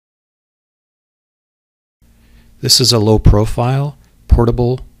This is a low-profile,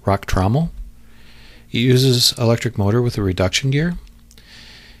 portable Rock Trommel. It uses electric motor with a reduction gear.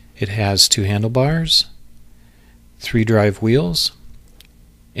 It has 2 handlebars, 3 drive wheels,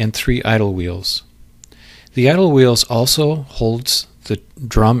 and 3 idle wheels. The idle wheels also holds the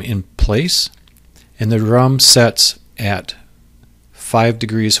drum in place, and the drum sets at 5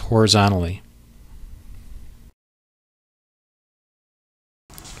 degrees horizontally.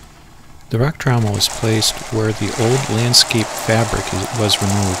 The Rock Trommel is placed where the old landscape fabric was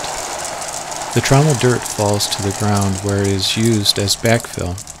removed. The trommel dirt falls to the ground where it is used as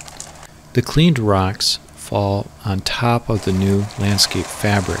backfill. The cleaned rocks fall on top of the new landscape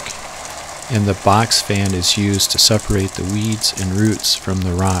fabric, and the box fan is used to separate the weeds and roots from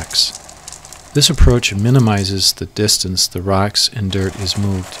the rocks. This approach minimizes the distance the rocks and dirt is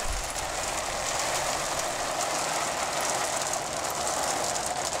moved.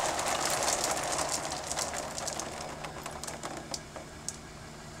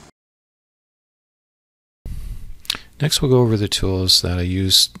 Next we'll go over the tools that I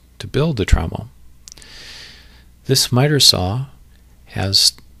used to build the trommel. This miter saw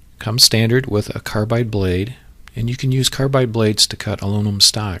comes standard with a carbide blade, and you can use carbide blades to cut aluminum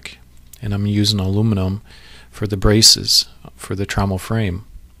stock. And I'm using aluminum for the braces for the trommel frame.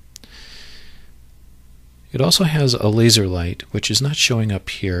 It also has a laser light, which is not showing up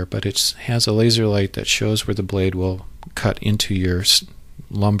here, but it has a laser light that shows where the blade will cut into your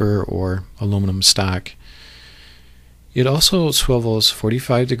lumber or aluminum stock. It also swivels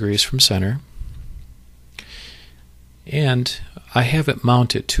 45 degrees from center, and I have it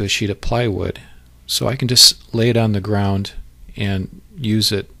mounted to a sheet of plywood, so I can just lay it on the ground and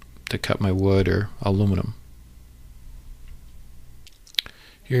use it to cut my wood or aluminum.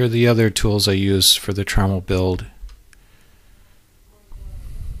 Here are the other tools I use for the trommel build.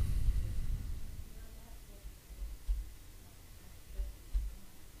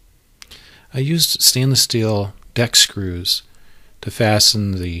 I used stainless steel deck screws to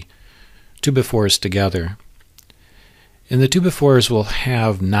fasten the 2x4s together. And the 2x4s will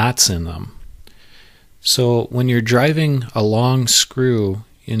have knots in them. So when you're driving a long screw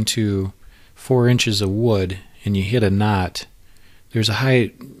into 4 inches of wood and you hit a knot, there's a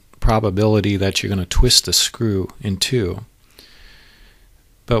high probability that you're going to twist the screw in two.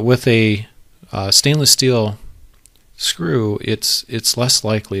 But with a stainless steel screw, it's less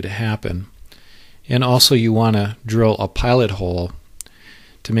likely to happen. And also you want to drill a pilot hole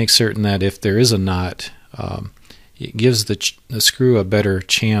to make certain that if there is a knot, it gives the screw a better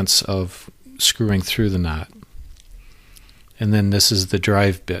chance of screwing through the knot. And then this is the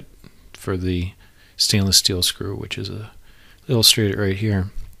drive bit for the stainless steel screw, which is illustrated right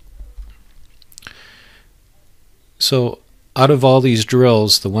here. So out of all these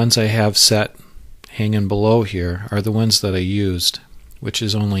drills, the ones I have set hanging below here are the ones that I used, which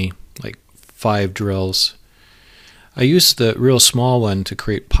is only like 5 drills. I used the real small one to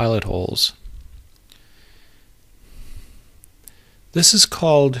create pilot holes. This is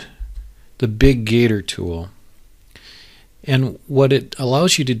called the Big Gator tool. And what it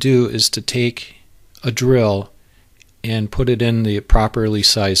allows you to do is to take a drill and put it in the properly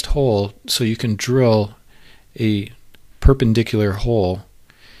sized hole so you can drill a perpendicular hole.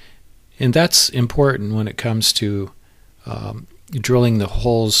 And that's important when it comes to drilling the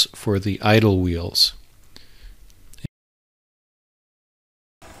holes for the idle wheels.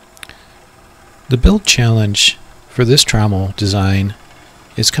 The build challenge for this trommel design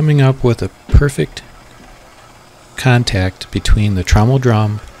is coming up with a perfect contact between the trommel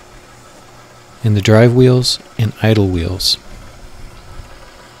drum and the drive wheels and idle wheels.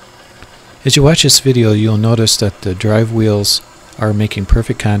 As you watch this video, you'll notice that the drive wheels are making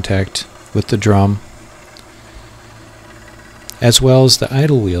perfect contact with the drum, as well as the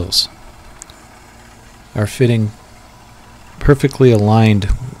idle wheels are fitting perfectly aligned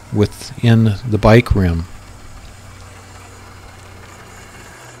within the bike rim.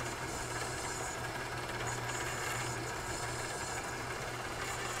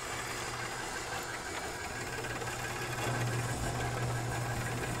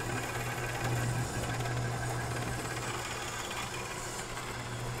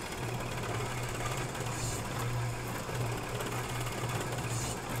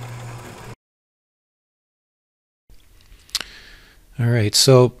 Alright,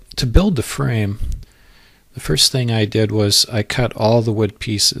 so to build the frame, the first thing I did was I cut all the wood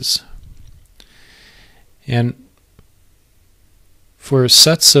pieces. And for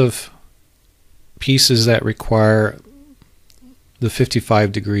sets of pieces that require the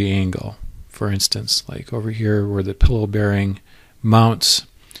 55-degree angle, for instance, like over here where the pillow bearing mounts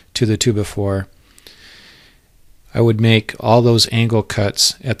to the 2x4, I would make all those angle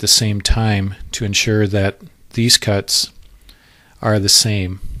cuts at the same time to ensure that these cuts are the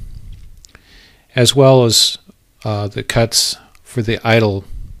same, as well as the cuts for the idle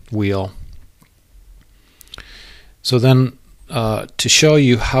wheel. So then to show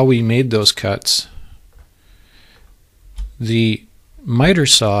you how we made those cuts, the miter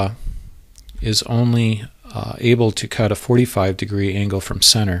saw is only able to cut a 45-degree angle from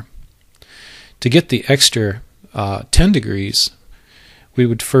center. To get the extra 10 degrees, we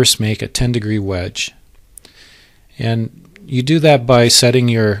would first make a 10-degree wedge. And you do that by setting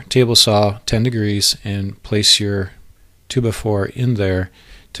your table saw 10 degrees and place your 2x4 in there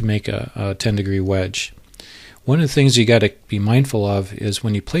to make a 10-degree wedge. One of the things you got to be mindful of is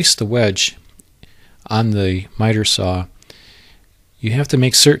when you place the wedge on the miter saw, you have to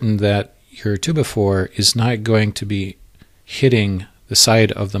make certain that your 2x4 is not going to be hitting the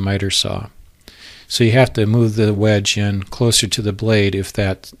side of the miter saw. So you have to move the wedge in closer to the blade if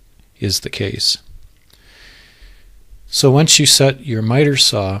that is the case. So once you set your miter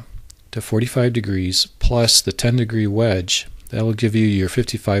saw to 45 degrees plus the 10-degree wedge, that will give you your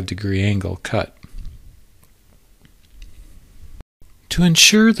 55-degree angle cut. To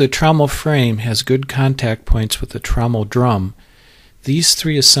ensure the trommel frame has good contact points with the trommel drum, these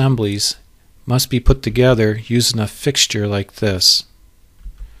three assemblies must be put together using a fixture like this,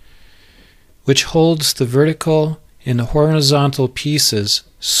 which holds the vertical and the horizontal pieces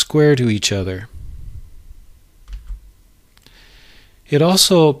square to each other. It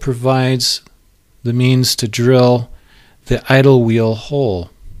also provides the means to drill the idle wheel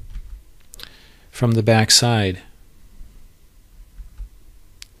hole from the back side.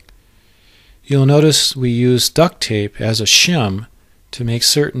 You'll notice we use duct tape as a shim to make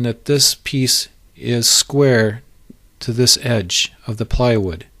certain that this piece is square to this edge of the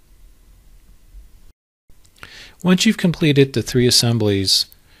plywood. Once you've completed the three assemblies,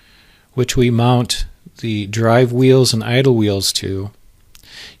 which we mount the drive wheels and idle wheels to,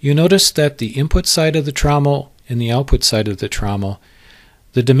 you notice that the input side of the trommel and the output side of the trommel,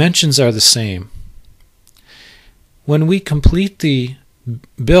 the dimensions are the same. When we complete the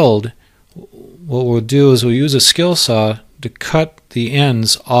build, what we'll do is we'll use a skill saw to cut the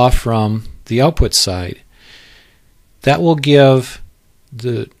ends off from the output side. That will give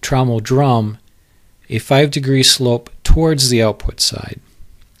the trommel drum a 5-degree slope towards the output side.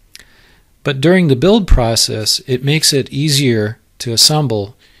 But during the build process, it makes it easier to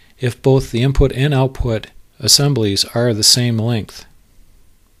assemble if both the input and output assemblies are the same length.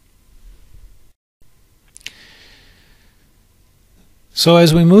 So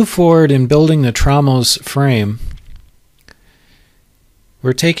as we move forward in building the trommel's frame,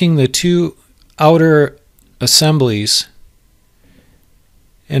 we're taking the two outer assemblies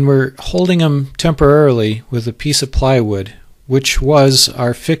and we're holding them temporarily with a piece of plywood, which was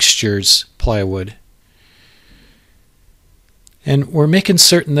our fixture's plywood. And we're making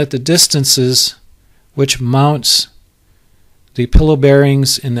certain that the distances which mounts the pillow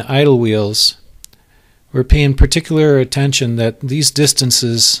bearings and the idle wheels, we're paying particular attention that these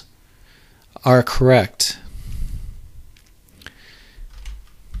distances are correct.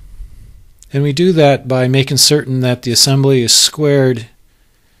 And we do that by making certain that the assembly is squared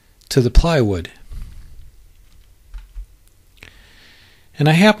to the plywood. And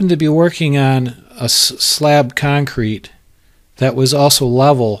I happen to be working on a slab concrete that was also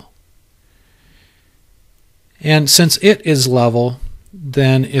level. And since it is level,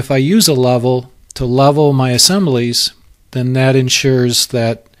 then if I use a level to level my assemblies, then that ensures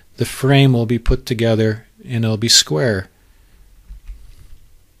that the frame will be put together and it'll be square.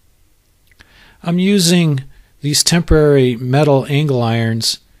 I'm using these temporary metal angle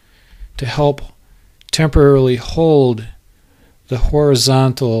irons to help temporarily hold the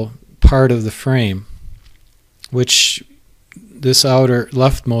horizontal part of the frame, which this outer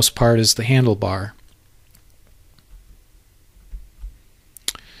leftmost part is the handlebar.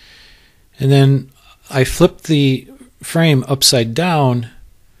 And then I flip the frame upside down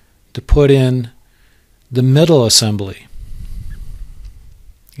to put in the middle assembly.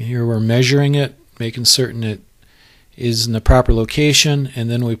 And here we're measuring it, making certain it is in the proper location, and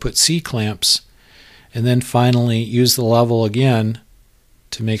then we put C-clamps, and then finally use the level again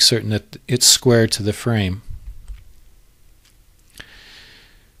to make certain that it's square to the frame.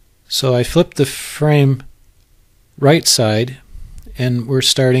 So I flip the frame right side, and we're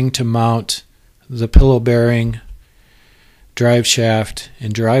starting to mount the pillow bearing, drive shaft,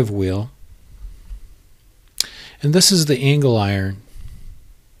 and drive wheel. And this is the angle iron.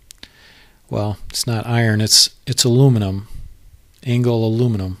 Well, it's not iron, it's aluminum, angle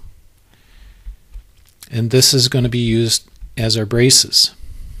aluminum. and this is going to be used as our braces.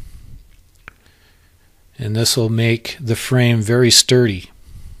 And this will make the frame very sturdy.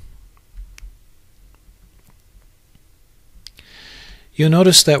 You'll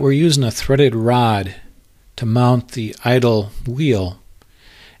notice that we're using a threaded rod to mount the idle wheel,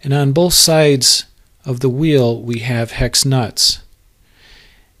 and on both sides of the wheel we have hex nuts,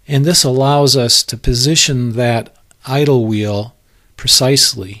 and this allows us to position that idle wheel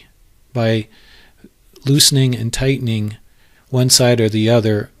precisely by loosening and tightening one side or the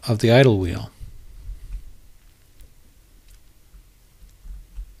other of the idle wheel.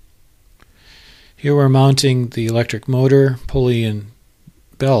 Here we're mounting the electric motor, pulley, and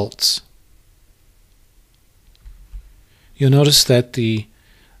belts. You'll notice that the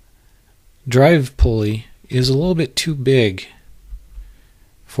drive pulley is a little bit too big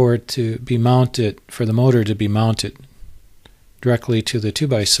for it to be mounted, for the motor to be mounted directly to the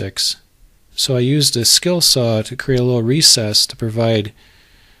 2x6. So I used a skill saw to create a little recess to provide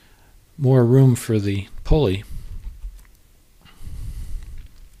more room for the pulley.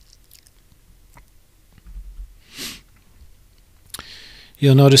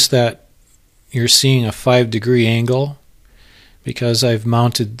 You'll notice that you're seeing a 5-degree angle because I've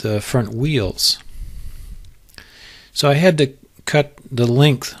mounted the front wheels. So I had to cut the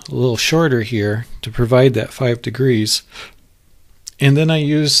length a little shorter here to provide that 5 degrees. And then I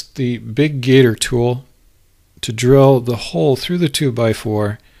used the big gator tool to drill the hole through the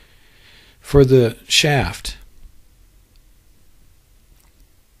 2x4 for the shaft,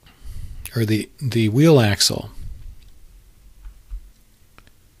 or the wheel axle.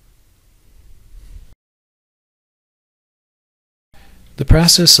 The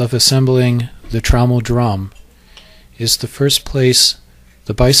process of assembling the trommel drum is to first place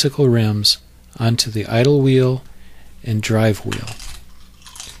the bicycle rims onto the idle wheel and drive wheel.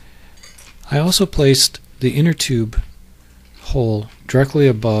 I also placed the inner tube hole directly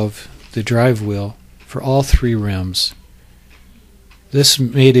above the drive wheel for all 3 rims. This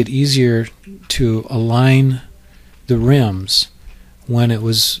made it easier to align the rims when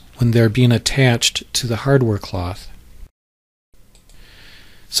they're being attached to the hardware cloth.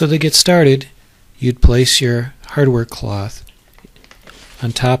 So to get started, you'd place your hardware cloth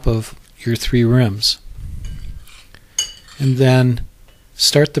on top of your 3 rims, and then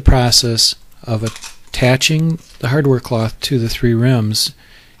start the process of attaching the hardware cloth to the 3 rims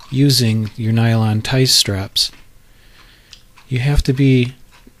using your nylon tie straps. You have to be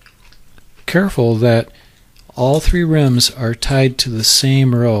careful that all 3 rims are tied to the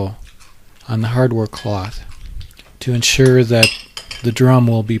same row on the hardware cloth to ensure that the drum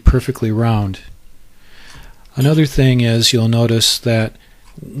will be perfectly round. Another thing is, you'll notice that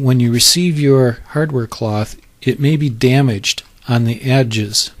when you receive your hardware cloth, it may be damaged on the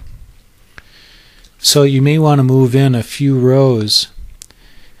edges. So you may want to move in a few rows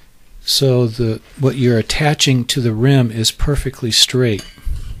so what you're attaching to the rim is perfectly straight.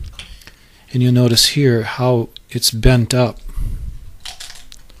 And you'll notice here how it's bent up.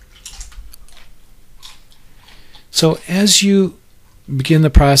 So as you begin the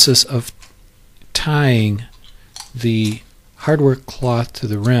process of tying the hardware cloth to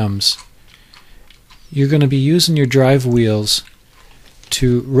the rims, you're going to be using your drive wheels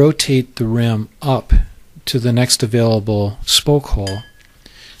to rotate the rim up to the next available spoke hole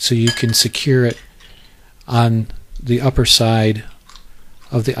so you can secure it on the upper side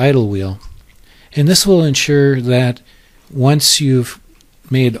of the idle wheel. And this will ensure that once you've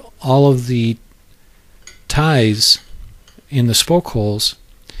made all of the ties in the spoke holes,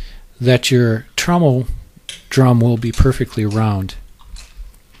 that your trommel drum will be perfectly round.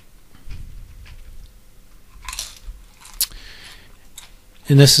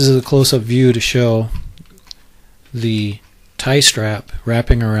 And this is a close-up view to show the tie strap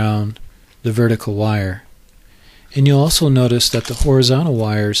wrapping around the vertical wire. And you'll also notice that the horizontal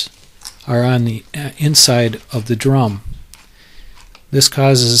wires are on the inside of the drum. This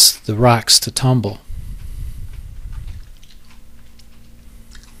causes the rocks to tumble.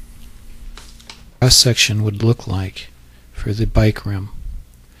 Cross section would look like for the bike rim.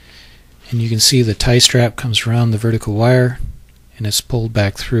 And you can see the tie strap comes around the vertical wire and it's pulled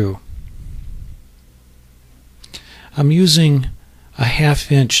back through. I'm using a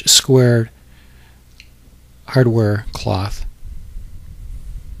 1/2-inch square hardware cloth.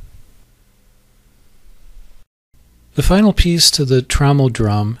 The final piece to the trommel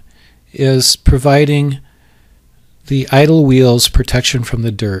drum is providing the idle wheels protection from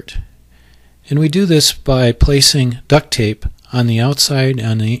the dirt. And we do this by placing duct tape on the outside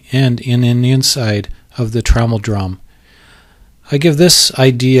and in the inside of the trommel drum. I give this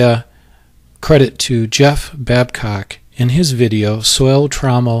idea credit to Jeff Babcock in his video Soil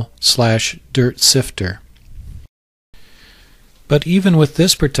Trommel / Dirt Sifter. But even with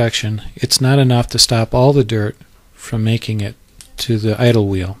this protection, it's not enough to stop all the dirt from making it to the idle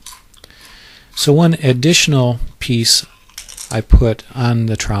wheel. So one additional piece I put on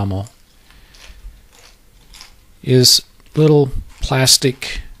the trommel is little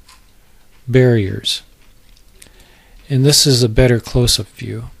plastic barriers. And this is a better close-up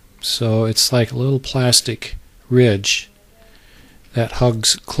view. So it's like a little plastic ridge that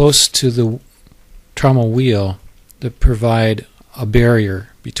hugs close to the trommel wheel that provide a barrier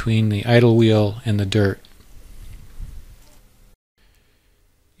between the idle wheel and the dirt.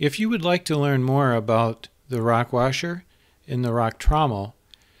 If you would like to learn more about the rock washer and the rock trommel,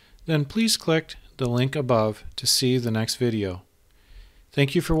 then please click the link above to see the next video.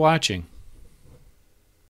 Thank you for watching.